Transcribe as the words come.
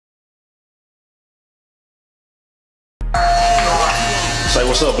Say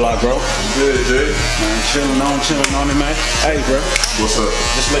what's up, block, bro. Good, Jay. Man, chillin' on it, man. Hey, bro. What's up?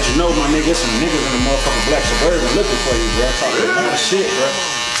 Just let you know, my nigga, some niggas in the motherfucking Black Suburban looking for you, bro. Talking a lot of shit, bro.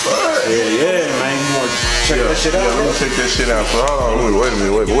 What? Yeah, man. You wanna check that shit out, bro? Let me check that shit out. So hold on, wait a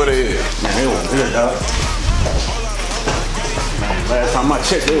minute. Where they at? Man, they was good, dog. Last time I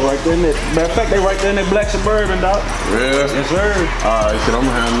checked, they right there in that. Matter of fact, they right there in that Black Suburban, dog. Yeah? Yes, sir. Alright, shit, I'm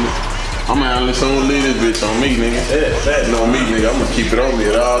gonna handle this. I'm gonna leave this bitch on me, nigga. Yeah, you know me, nigga. I'm gonna keep it on me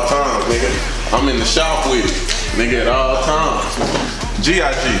at all times, nigga. I'm in the shop with it, nigga, at all times.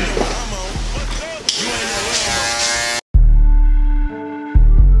 G.I.G.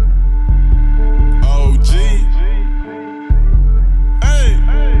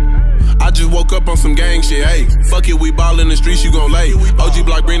 Woke up on some gang shit, hey. Fuck it, we ball in the streets, you gon' lay. OG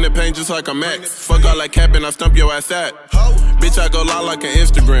block bring the pain just like a Mac. Fuck all that capping, I stump your ass at. Bitch, I go live like an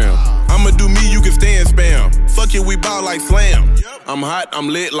Instagram. I'ma do me, you can stay and spam. Fuck it, we ball like slam. I'm hot, I'm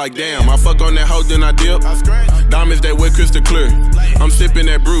lit like damn. I fuck on that hoe, then I dip. Diamonds that wet crystal clear. I'm sipping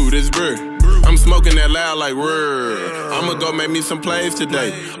that brew, this beer. I'm smoking that loud like rrrr. I'ma go make me some plays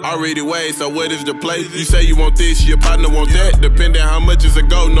today. Already weighed, so what is the play? You say you want this, your partner want that. Depending how much is a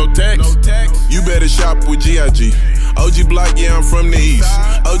go, no tax. You better shop with G.I.G. OG block, yeah, I'm from the east.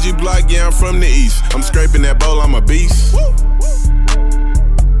 OG block, yeah, I'm from the east. I'm scraping that bowl, I'm a beast.